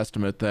rough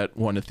estimate that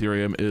one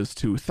Ethereum is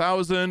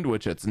 2,000,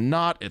 which it's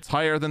not, it's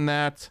higher than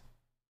that,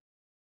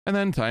 and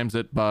then times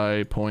it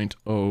by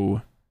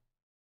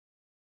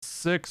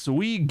 0.06,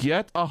 we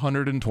get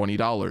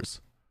 $120.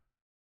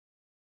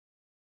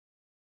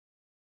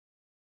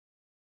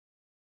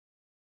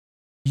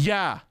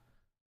 Yeah,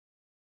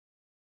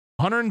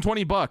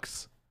 120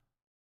 bucks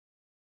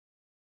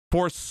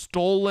for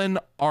stolen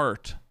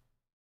art.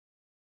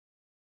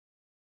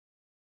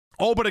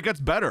 Oh, but it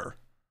gets better.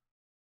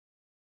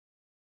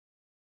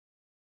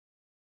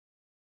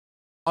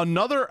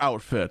 Another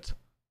outfit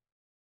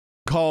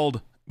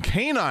called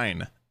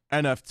Canine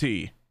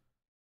NFT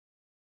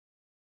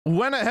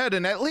went ahead,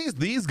 and at least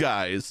these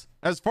guys,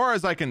 as far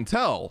as I can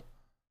tell,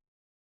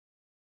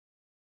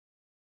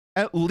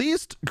 at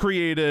least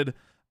created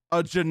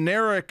a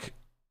generic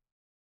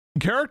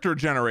character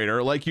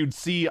generator like you'd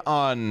see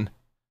on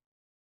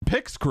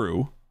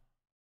PixCrew,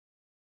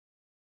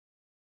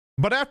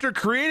 But after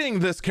creating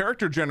this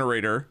character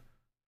generator,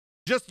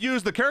 just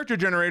use the character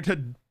generator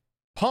to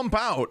pump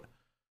out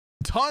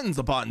tons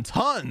upon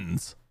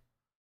tons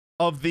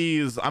of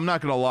these, I'm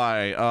not gonna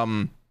lie,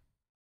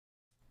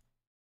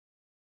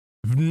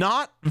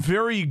 not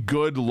very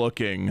good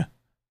looking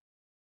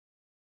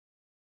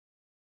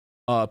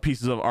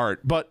pieces of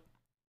art. But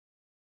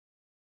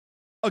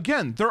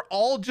again, they're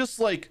all just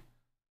like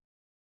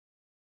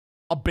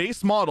a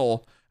base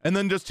model and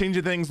then just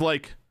changing things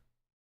like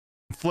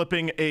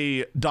flipping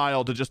a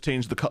dial to just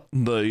change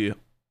the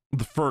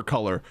fur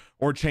color,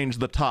 or change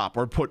the top,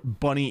 or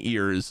put bunny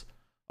ears,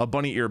 a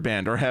bunny ear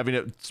band, or having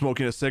it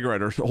smoking a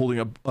cigarette or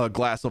holding a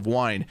glass of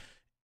wine.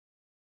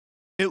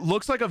 It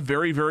looks like a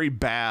very, very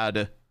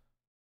bad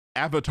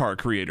avatar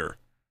creator.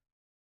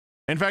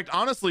 In fact,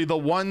 honestly, the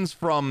ones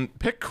from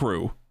Pick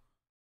Crew,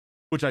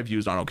 which I've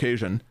used on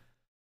occasion,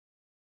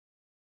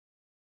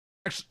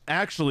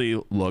 actually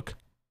look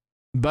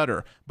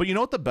better. But you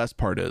know what the best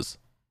part is?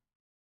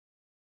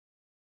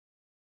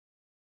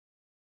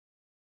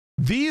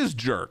 These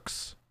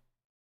jerks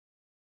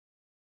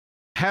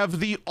have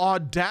the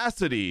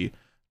audacity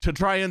to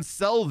try and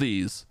sell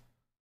these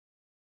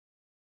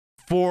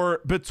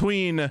for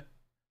between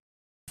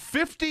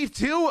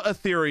 52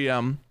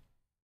 Ethereum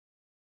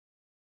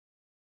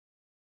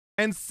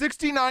and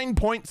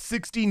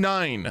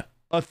 69.69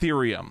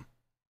 Ethereum.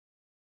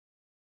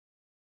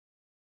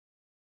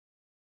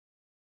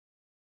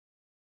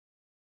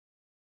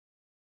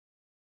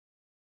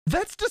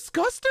 That's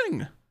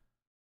disgusting.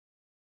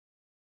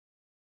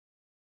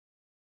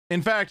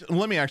 In fact,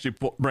 let me actually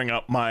bring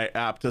up my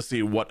app to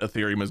see what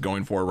Ethereum is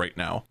going for right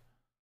now.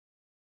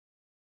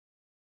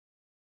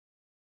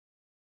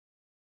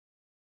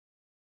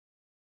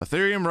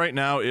 Ethereum right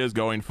now is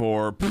going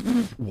for,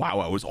 wow,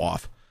 I was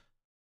off,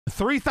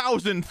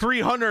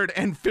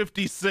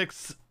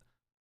 3,356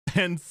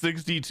 and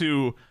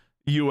 62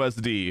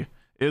 USD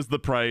is the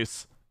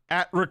price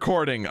at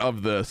recording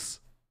of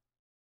this.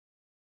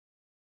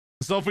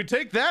 So if we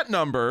take that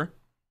number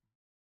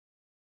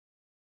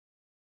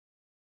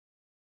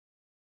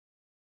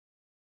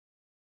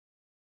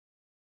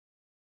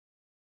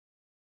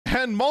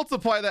and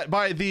multiply that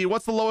by the,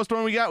 what's the lowest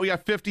one we got? We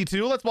got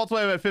 52. Let's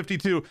multiply by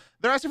 52.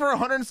 They're asking for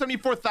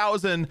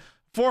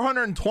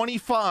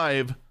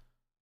 174,425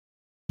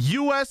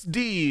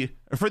 USD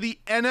for the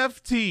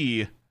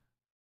NFT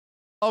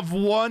of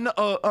one,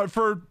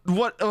 for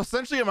what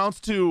essentially amounts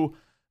to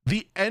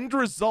the end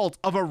result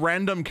of a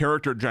random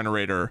character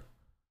generator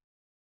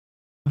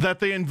that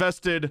they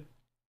invested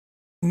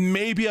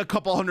maybe a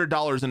couple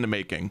 $100 into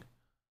making.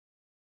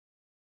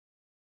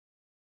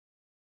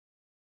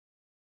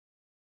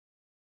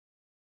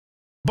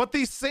 But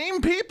these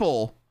same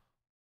people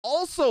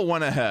also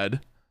went ahead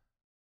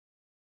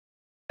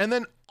and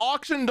then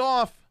auctioned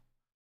off,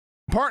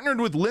 partnered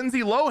with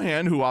Lindsay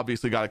Lohan, who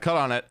obviously got a cut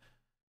on it,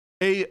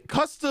 a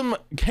custom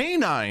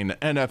canine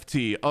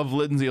NFT of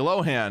Lindsay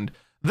Lohan.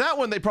 That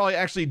one they probably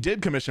actually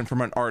did commission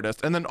from an artist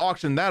and then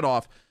auctioned that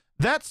off.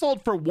 That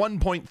sold for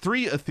 1.3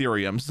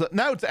 Ethereum. So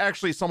now it's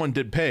actually someone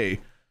did pay,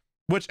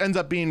 which ends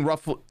up being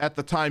roughly at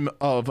the time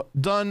of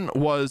done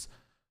was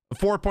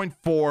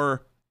 $4.4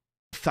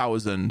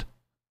 thousand.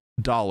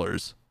 You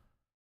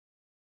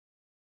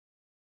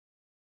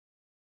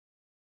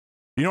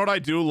know what I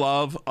do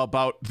love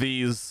about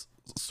these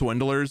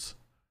swindlers?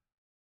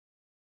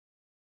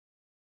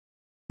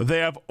 They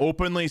have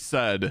openly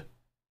said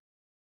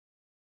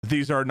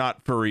these are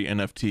not furry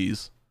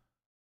NFTs,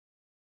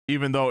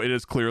 even though it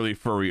is clearly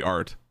furry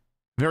art.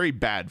 Very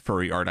bad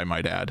furry art, I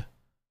might add.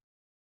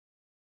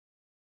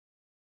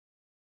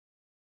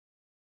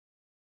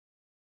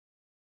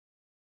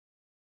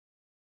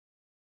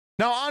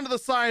 Now, onto the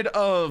side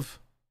of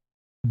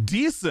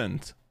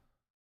decent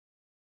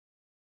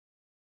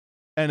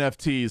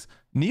NFTs.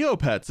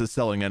 Neopets is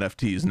selling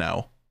NFTs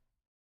now.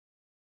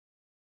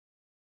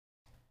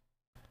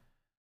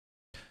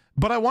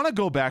 But I want to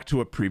go back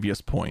to a previous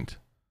point.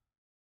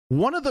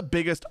 One of the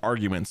biggest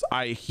arguments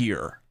I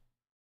hear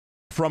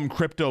from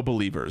crypto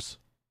believers,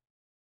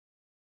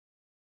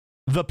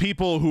 the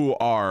people who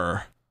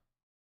are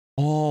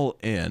all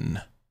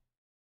in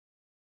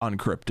on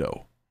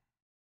crypto,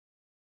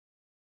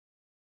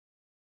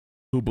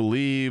 who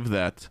believe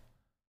that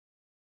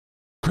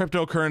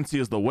cryptocurrency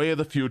is the way of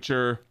the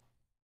future,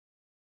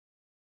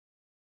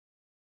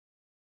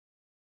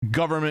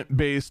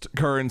 government-based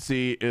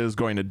currency is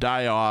going to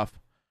die off,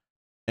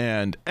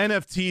 and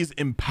NFTs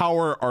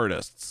empower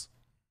artists.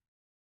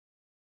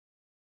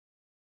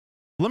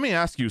 Let me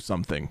ask you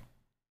something.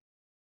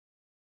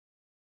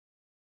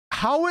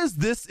 How is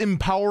this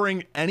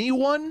empowering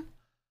anyone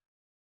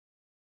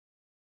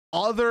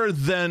other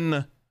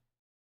than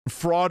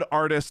fraud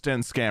artists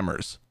and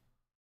scammers?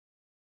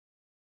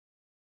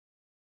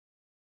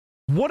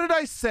 What did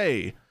I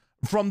say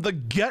from the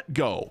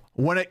get-go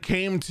when it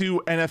came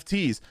to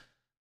NFTs?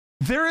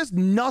 There is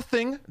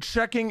nothing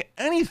checking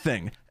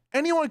anything.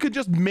 Anyone could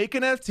just make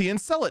an NFT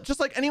and sell it, just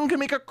like anyone can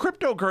make a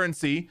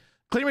cryptocurrency,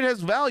 claim it has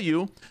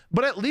value.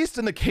 But at least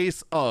in the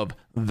case of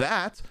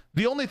that,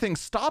 the only thing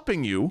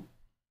stopping you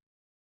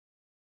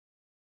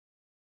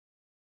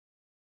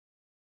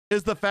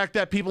is the fact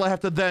that people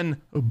have to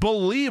then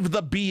believe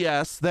the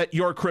BS that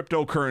your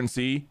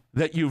cryptocurrency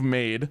that you've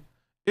made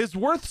is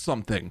worth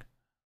something.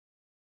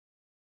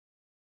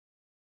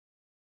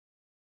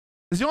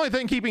 It's the only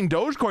thing keeping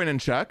Dogecoin in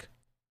check.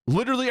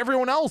 Literally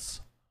everyone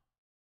else.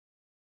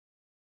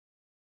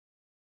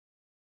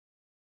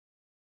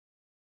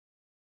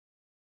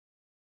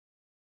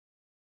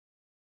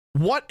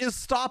 What is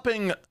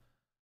stopping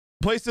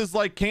places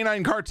like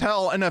Canine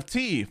Cartel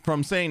NFT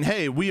from saying,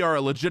 hey, we are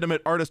a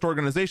legitimate artist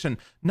organization?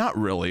 Not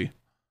really.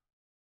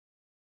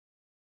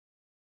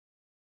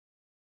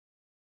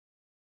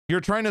 You're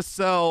trying to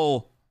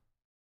sell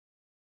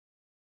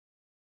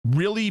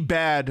really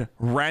bad,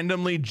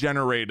 randomly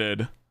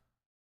generated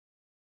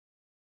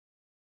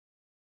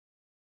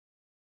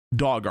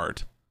dog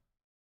art.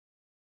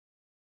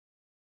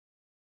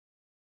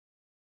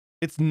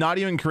 It's not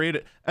even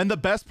created. And the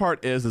best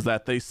part is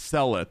that they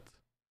sell it.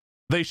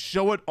 They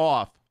show it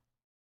off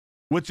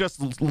with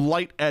just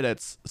light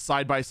edits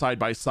side by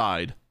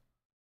side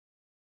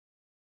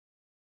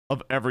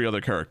of every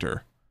other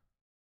character.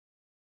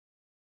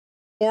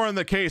 Or in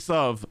the case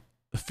of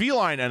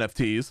feline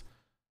NFTs,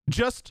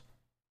 just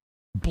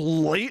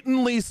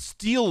blatantly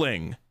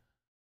stealing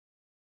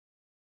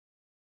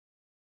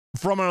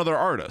from another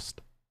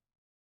artist.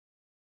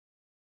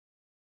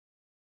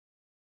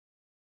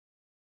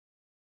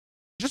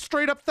 Just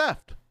straight up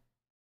theft.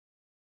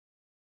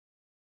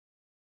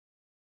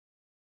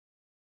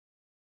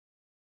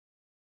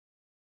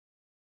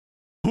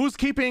 Who's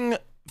keeping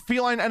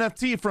feline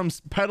NFT from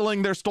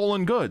peddling their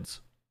stolen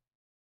goods?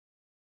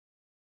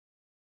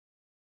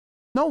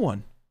 No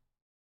one.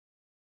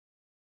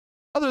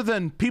 Other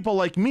than people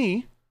like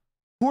me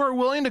who are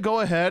willing to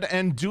go ahead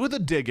and do the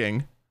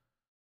digging,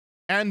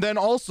 and then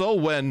also,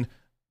 when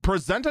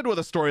presented with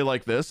a story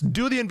like this,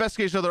 do the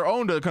investigation of their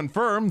own to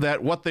confirm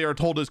that what they are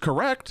told is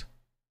correct,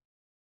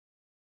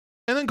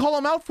 and then call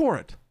them out for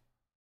it.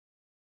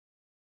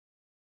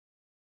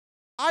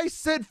 I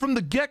said from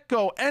the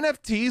get-go,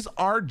 NFTs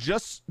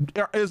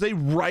is a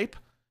ripe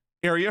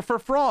area for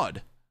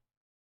fraud.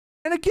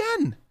 And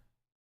again,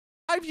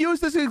 I've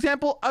used this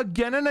example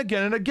again and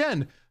again and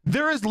again.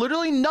 There is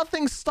literally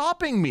nothing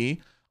stopping me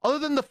other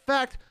than the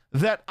fact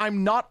that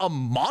I'm not a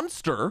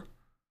monster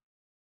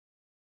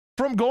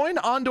from going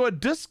onto a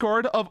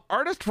Discord of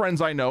artist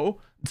friends I know,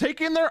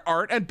 taking their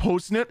art and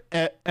posting it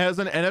as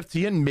an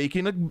NFT and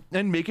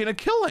making a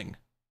killing.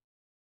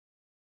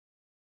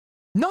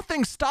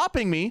 Nothing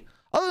stopping me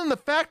other than the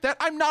fact that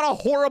I'm not a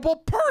horrible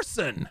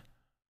person.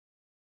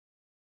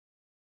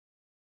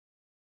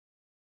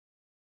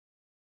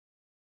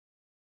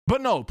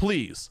 But no,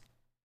 please,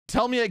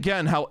 tell me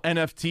again how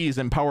NFTs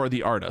empower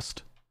the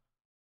artist,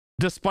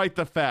 despite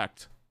the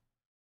fact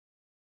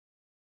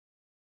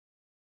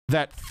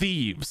that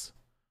thieves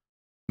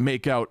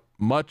make out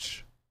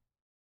much,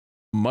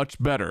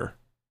 much better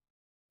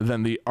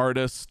than the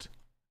artist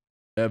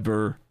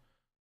ever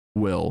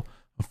will.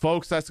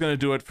 Folks, that's going to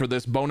do it for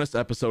this bonus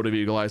episode of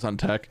Eagle Eyes on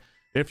Tech.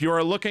 If you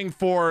are looking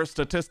for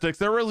statistics,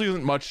 there really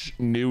isn't much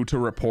new to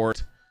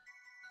report.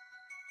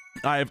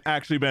 I've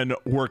actually been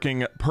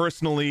working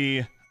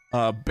personally,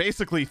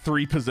 basically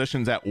 3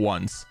 positions at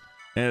once,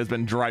 and it has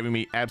been driving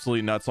me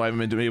absolutely nuts, so I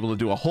haven't been able to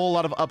do a whole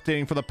lot of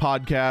updating for the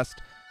podcast.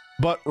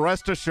 But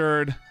rest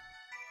assured,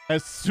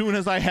 as soon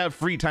as I have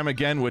free time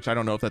again, which I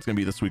don't know if that's going to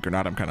be this week or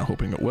not, I'm kind of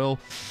hoping it will.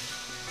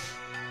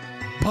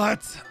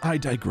 But I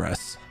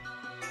digress.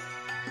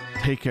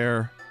 Take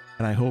care,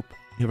 and I hope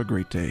you have a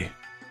great day.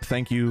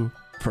 Thank you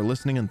for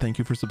listening, and thank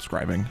you for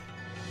subscribing.